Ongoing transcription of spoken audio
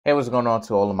Hey, what's going on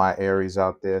to all of my Aries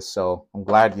out there? So I'm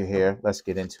glad you're here. Let's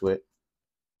get into it.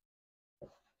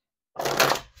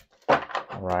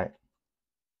 All right.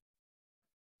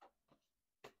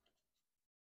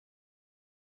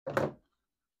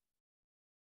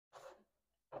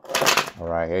 All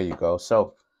right. Here you go.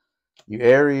 So you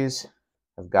Aries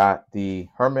have got the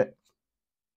Hermit,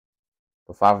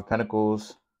 the Five of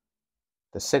Pentacles,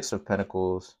 the Six of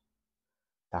Pentacles,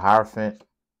 the Hierophant,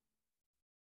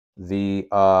 the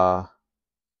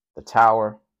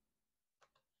Tower,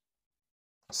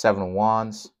 Seven of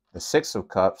Wands, the Six of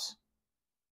Cups,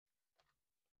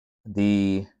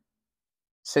 the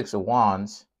Six of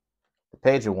Wands, the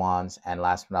Page of Wands, and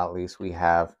last but not least, we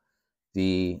have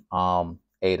the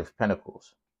Eight of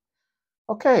Pentacles.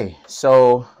 Okay,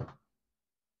 so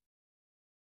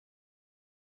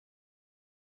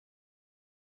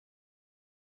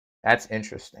that's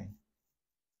interesting.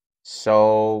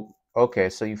 So, okay,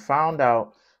 so you found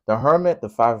out the Hermit, the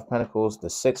Five of Pentacles, the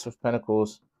Six of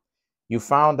Pentacles. You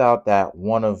found out that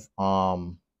one of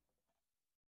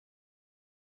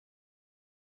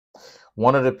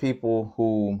the people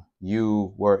who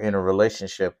you were in a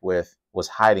relationship with was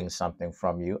hiding something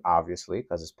from you, obviously,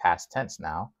 because it's past tense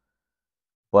now.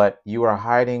 But you are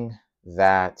hiding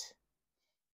that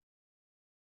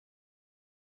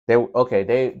they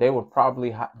were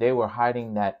probably they were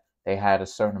hiding that they had a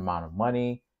certain amount of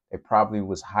money. They probably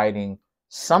was hiding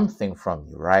something from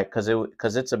you, right?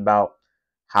 Because it's about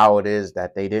how it is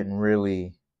that they didn't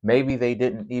really, maybe they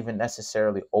didn't even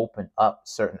necessarily open up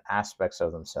certain aspects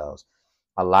of themselves,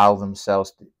 allow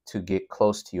themselves to get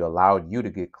close to you, allow you to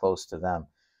get close to them,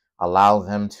 allow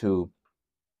them to,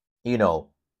 you know,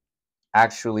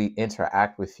 actually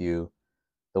interact with you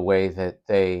the way that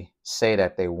they say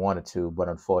that they wanted to, but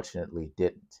unfortunately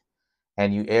didn't.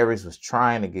 And you Aries was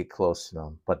trying to get close to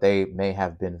them, but they may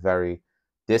have been very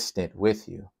distant with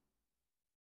you.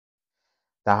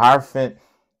 The Hierophant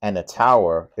and the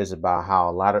Tower is about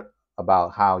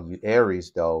how you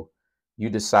Aries, though, you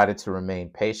decided to remain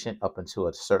patient up until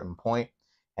a certain point,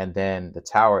 and then the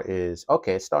Tower is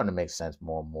okay. It's starting to make sense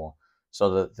more and more.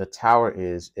 So the Tower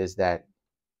is that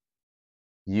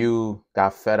you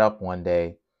got fed up one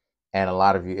day, and a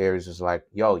lot of you Aries was like,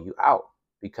 "Yo, you out,"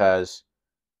 because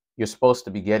you're supposed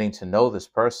to be getting to know this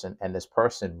person, and this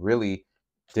person really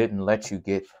didn't let you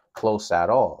get close at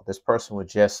all. This person would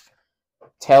just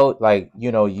tell, like,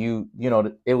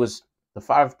 it was the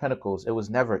Five of Pentacles. It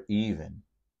was never even.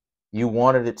 You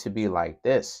wanted it to be like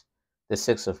this, the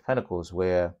Six of Pentacles,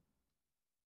 where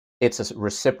it's a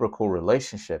reciprocal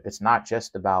relationship. It's not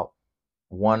just about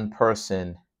one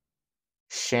person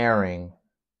sharing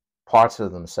parts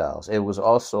of themselves. It was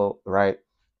also right.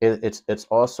 It's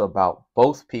also about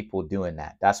both people doing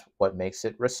that. That's what makes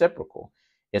it reciprocal.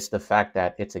 It's the fact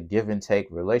that it's a give and take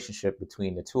relationship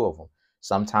between the two of them.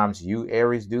 Sometimes you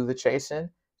Aries do the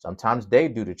chasing, sometimes they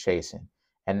do the chasing.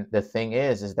 And the thing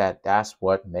is that that's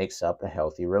what makes up a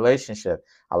healthy relationship.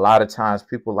 A lot of times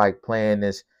people like playing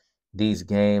these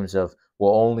games of,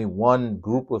 well, only one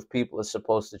group of people is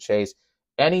supposed to chase.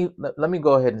 Let me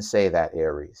go ahead and say that,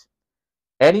 Aries,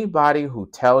 anybody who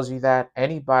tells you that,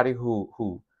 anybody who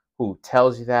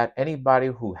tells you that, anybody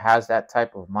who has that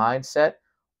type of mindset,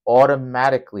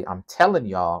 automatically, I'm telling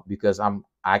y'all, because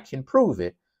I can prove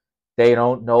it, they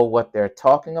don't know what they're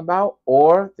talking about,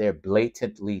 or they're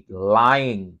blatantly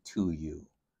lying to you,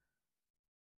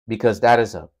 because that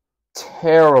is a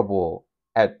terrible,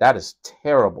 that is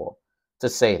terrible to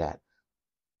say that.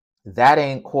 That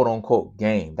ain't quote unquote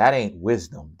game. That ain't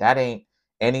wisdom. That ain't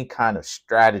any kind of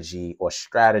strategy or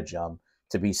stratagem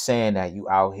to be saying that you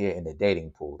out here in the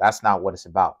dating pool. That's not what it's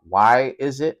about. Why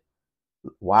is it?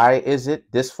 Why is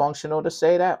it dysfunctional to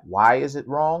say that? Why is it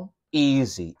wrong?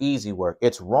 Easy work.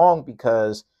 It's wrong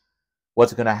because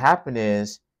what's going to happen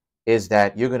is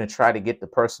that you're going to try to get the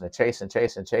person to chase and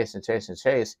chase and chase and chase and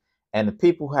chase, and the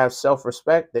people who have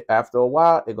self-respect, after a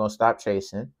while they're going to stop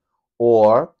chasing,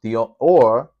 or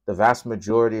the vast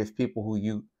majority of people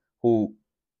who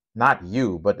not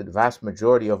you, but the vast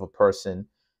majority of a person,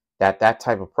 that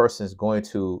type of person is going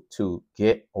to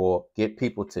get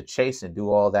people to chase and do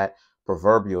all that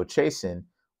proverbial chasing,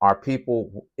 are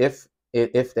people, if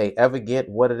they ever get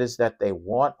what it is that they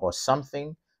want or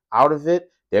something out of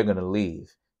it, they're going to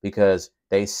leave because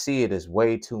they see it as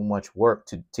way too much work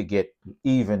to get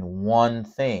even one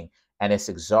thing, and it's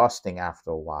exhausting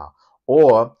after a while.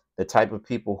 Or the type of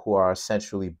people who are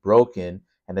essentially broken,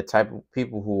 and the type of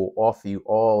people who will offer you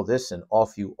all this and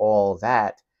offer you all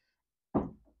that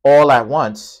all at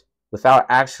once without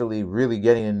actually really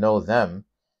getting to know them,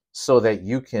 so that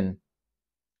you can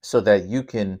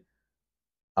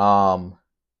um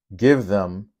give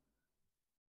them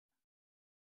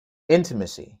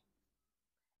intimacy.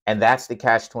 And that's the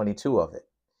catch-22 of it.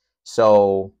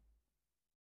 So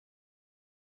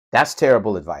that's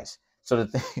terrible advice. So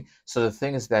the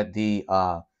thing is that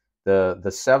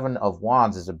the Seven of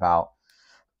Wands is about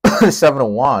the Seven of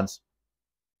Wands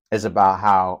is about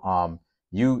how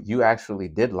you actually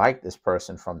did like this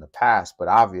person from the past, but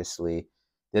obviously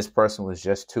this person was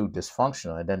just too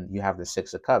dysfunctional. And then you have the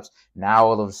Six of Cups. Now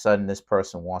all of a sudden this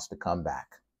person wants to come back.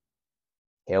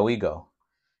 Here we go.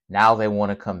 Now they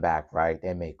want to come back, right?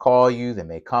 They may call you, they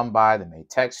may come by, they may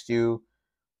text you,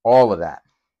 all of that,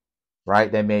 right?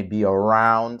 They may be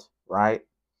around, right?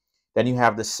 Then you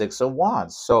have the Six of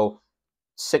Wands. So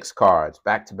 6 cards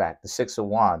back to back, the Six of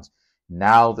Wands.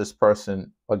 Now this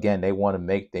person, again, they want to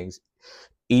make things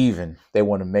even. They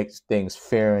want to make things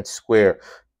fair and square,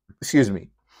 excuse me,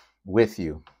 with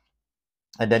you.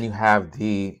 And then you have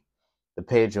the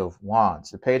Page of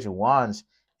Wands. The Page of Wands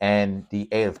and the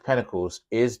Eight of Pentacles.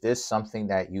 Is this something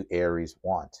that you Aries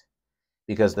want?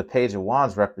 Because the Page of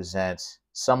Wands represents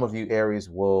some of you Aries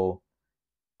will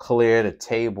clear the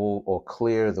table or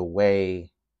clear the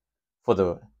way for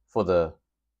the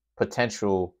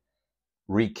potential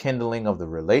rekindling of the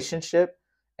relationship,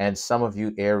 and some of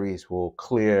you Aries will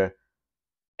clear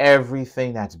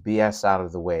everything that's BS out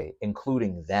of the way,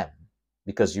 including them,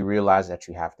 because you realize that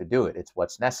you have to do it. It's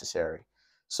what's necessary.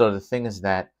 So the thing is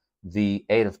that the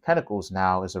Eight of Pentacles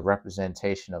now is a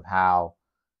representation of how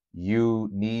you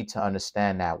need to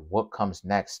understand that what comes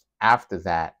next after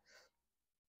that.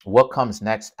 What comes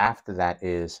next after that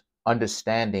is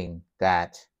understanding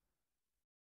that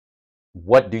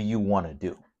what do you want to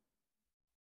do,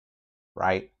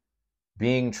 right?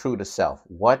 Being true to self.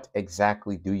 What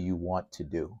exactly do you want to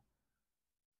do?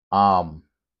 And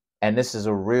this is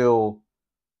a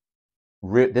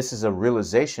this is a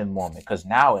realization moment, because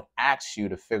now it asks you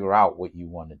to figure out what you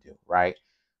want to do, right?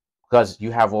 Because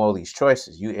you have all these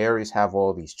choices. You Aries have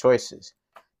all these choices.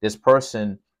 This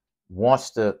person wants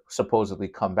to supposedly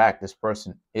come back. This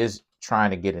person is trying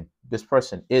to get in. This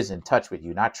person is in touch with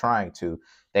you, not trying to.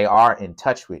 They are in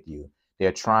touch with you.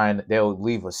 They'll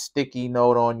leave a sticky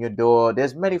note on your door.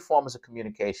 There's many forms of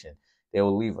communication. They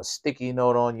will leave a sticky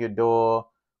note on your door,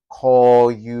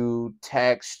 call you,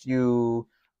 text you,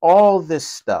 all this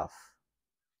stuff,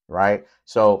 right?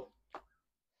 So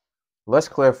let's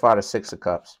clarify the Six of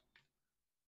Cups.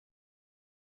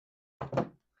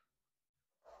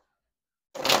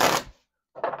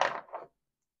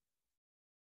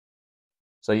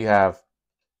 So you have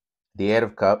the Eight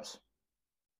of Cups,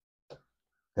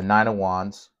 the Nine of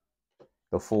Wands,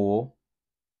 the Fool,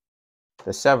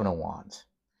 the Seven of Wands.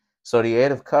 So the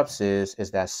Eight of Cups is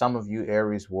that some of you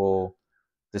Aries will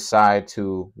decide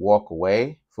to walk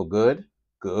away for good.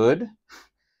 Good.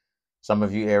 Some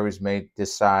of you Aries may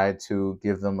decide to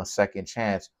give them a second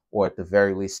chance, or at the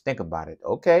very least think about it.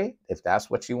 Okay, if that's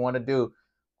what you want to do,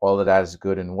 all of that is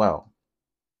good and well.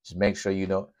 Just make sure you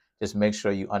know. Just make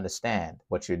sure you understand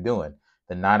what you're doing.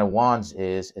 The Nine of Wands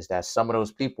is that some of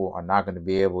those people are not going to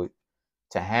be able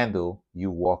to handle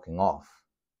you walking off,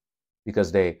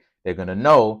 because they're going to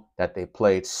know that they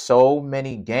played so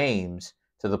many games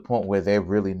to the point where they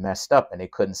really messed up and they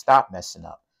couldn't stop messing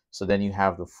up. So then you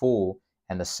have the Fool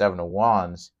and the Seven of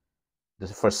Wands.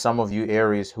 For some of you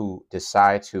Aries who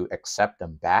decide to accept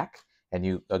them back, and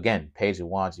you, again, Page of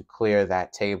Wands, you clear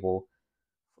that table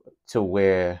to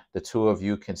where the two of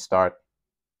you can start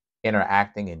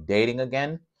interacting and dating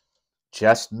again.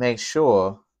 Just make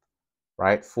sure,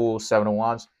 right? Fool, Seven of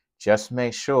Wands, just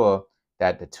make sure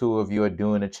that the two of you are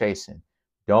doing the chasing.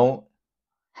 Don't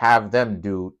have them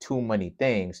do too many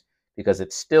things, because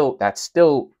that's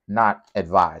still not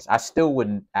advised. I still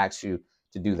wouldn't ask you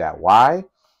to do that. Why?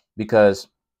 Because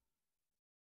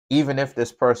even if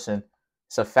this person,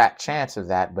 it's a fat chance of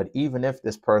that, but even if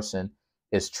this person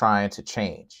is trying to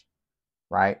change,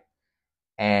 right?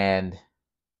 And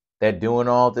they're doing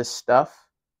all this stuff,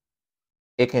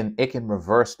 it can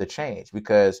reverse the change,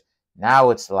 because now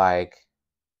it's like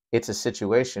it's a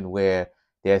situation where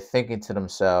they're thinking to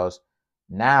themselves,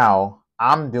 now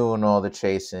I'm doing all the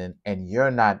chasing and you're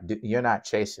not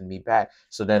chasing me back.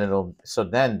 So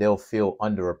then they'll feel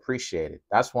underappreciated.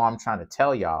 That's why I'm trying to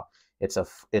tell y'all, it's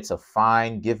a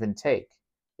fine give and take.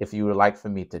 If you would like for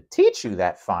me to teach you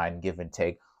that fine give and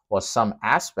take, or some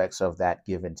aspects of that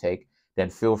give and take, then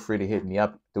feel free to hit me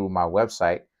up through my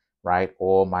website, right,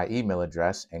 or my email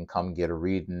address, and come get a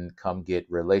reading, come get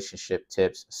relationship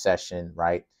tips session,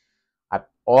 right?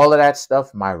 All of that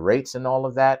stuff, my rates and all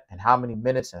of that, and how many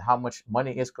minutes and how much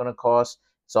money it's going to cost,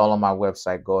 it's all on my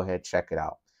website. Go ahead, check it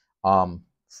out.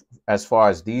 As far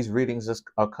as these readings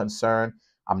are concerned,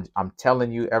 I'm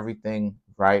telling you everything,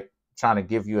 right? trying to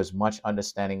give you as much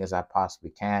understanding as I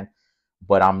possibly can,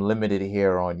 but I'm limited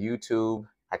here on YouTube.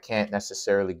 I can't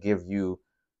necessarily give you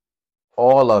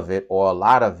all of it or a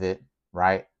lot of it,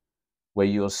 right? Where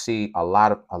you'll see a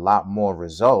lot more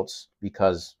results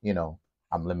because, you know,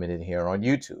 I'm limited here on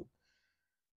YouTube.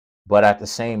 But at the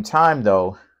same time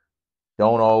though,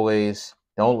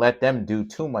 don't let them do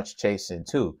too much chasing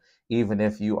too. Even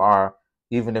if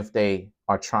they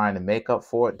are trying to make up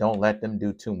for it, don't let them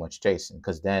do too much chasing,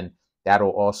 because then that'll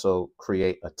also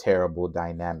create a terrible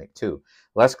dynamic too.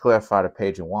 Let's clarify the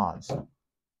Page of Wands.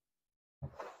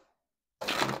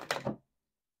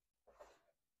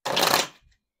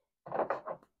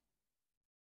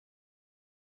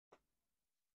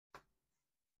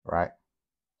 Right.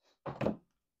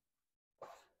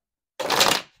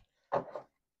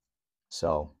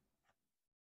 So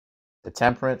the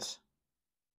Temperance.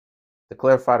 To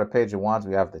clarify the Page of Wands,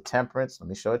 we have the Temperance. Let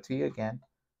me show it to you again.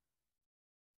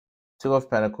 Two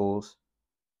of Pentacles,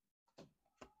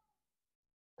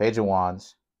 Page of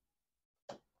Wands,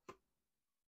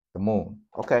 the Moon.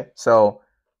 Okay, so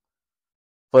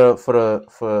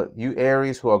for you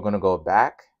Aries who are going to go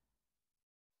back,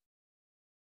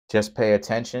 just pay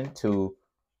attention to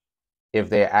if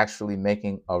they're actually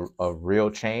making a real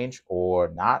change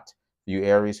or not. You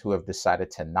Aries who have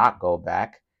decided to not go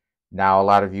back. Now, a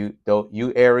lot of you, though,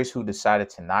 you Aries who decided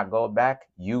to not go back,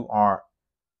 you're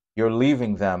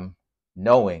leaving them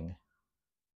knowing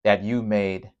that you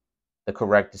made the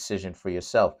correct decision for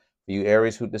yourself. For you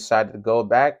Aries who decided to go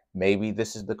back, maybe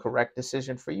this is the correct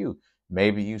decision for you.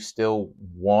 Maybe you still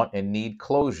want and need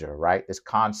closure, right? This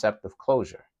concept of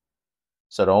closure.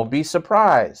 So don't be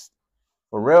surprised.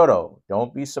 For real though,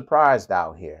 don't be surprised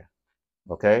out here.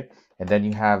 Okay? And then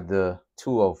you have the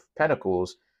Two of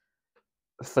Pentacles.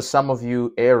 For some of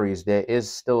you Aries, there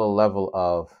is still a level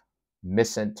of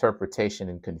misinterpretation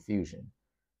and confusion.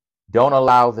 Don't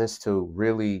allow this to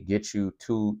really get you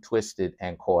too twisted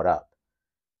and caught up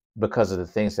because of the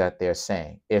things that they're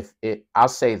saying. I'll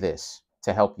say this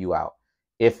to help you out.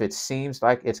 If it seems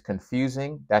like it's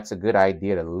confusing, that's a good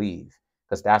idea to leave,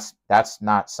 because that's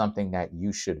not something that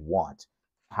you should want.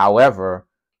 However,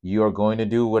 you're going to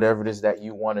do whatever it is that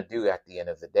you want to do at the end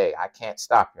of the day. I can't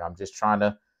stop you. I'm just trying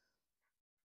to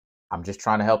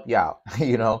help you out,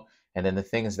 you know? And then the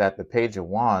thing is that the Page of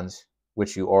Wands,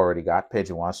 which you already got, Page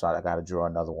of Wands, so I got to draw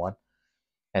another one.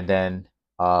 And then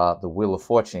the Wheel of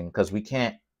Fortune, because we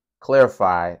can't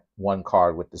clarify one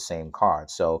card with the same card.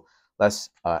 So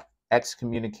let's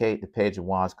excommunicate the Page of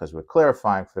Wands because we're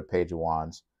clarifying for the Page of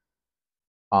Wands.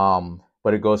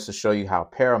 But it goes to show you how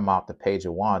paramount the Page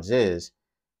of Wands is.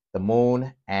 The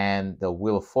Moon and the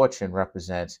Wheel of Fortune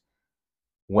represents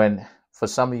when, for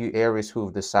some of you Aries who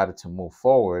have decided to move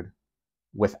forward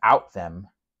without them,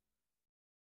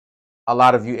 a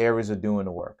lot of you Aries are doing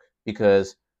the work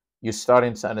because you're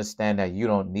starting to understand that you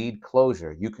don't need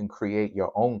closure. You can create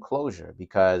your own closure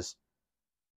because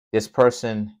this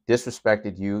person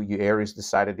disrespected you. You Aries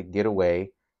decided to get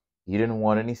away. You didn't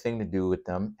want anything to do with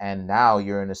them. And now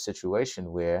you're in a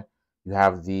situation where you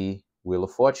have the Wheel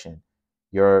of Fortune.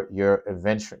 You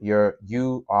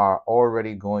are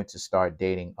already going to start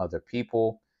dating other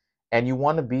people, and you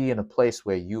want to be in a place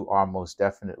where you are most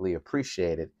definitely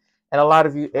appreciated. And a lot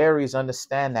of you Aries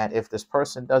understand that if this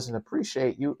person doesn't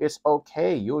appreciate you, it's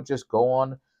okay. You'll just go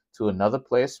on to another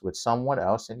place with someone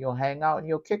else and you'll hang out and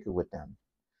you'll kick it with them.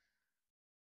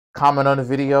 Comment on the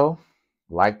video,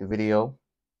 like the video,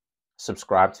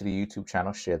 subscribe to the YouTube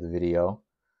channel, share the video.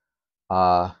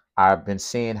 I've been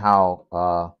seeing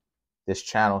how this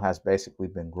channel has basically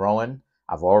been growing.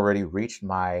 I've already reached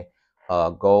my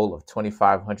goal of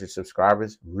 2,500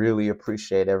 subscribers. Really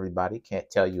appreciate everybody. Can't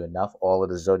tell you enough, all of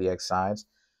the zodiac signs,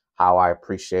 how I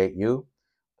appreciate you.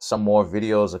 Some more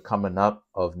videos are coming up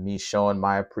of me showing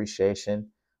my appreciation.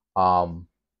 Let's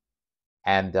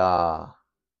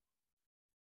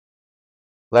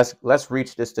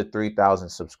reach this to 3,000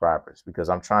 subscribers because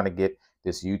I'm trying to get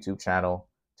this YouTube channel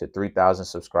to 3,000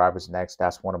 subscribers next.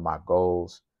 That's one of my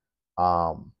goals.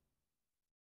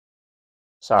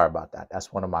 Sorry about that.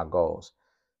 That's one of my goals.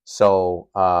 So,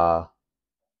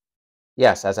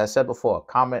 yes, as I said before,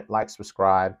 comment, like,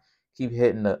 subscribe. Keep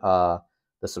hitting the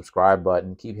subscribe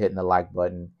button. Keep hitting the like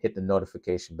button. Hit the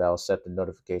notification bell. Set the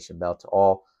notification bell to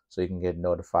all so you can get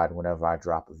notified whenever I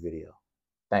drop a video.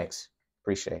 Thanks.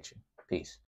 Appreciate you. Peace.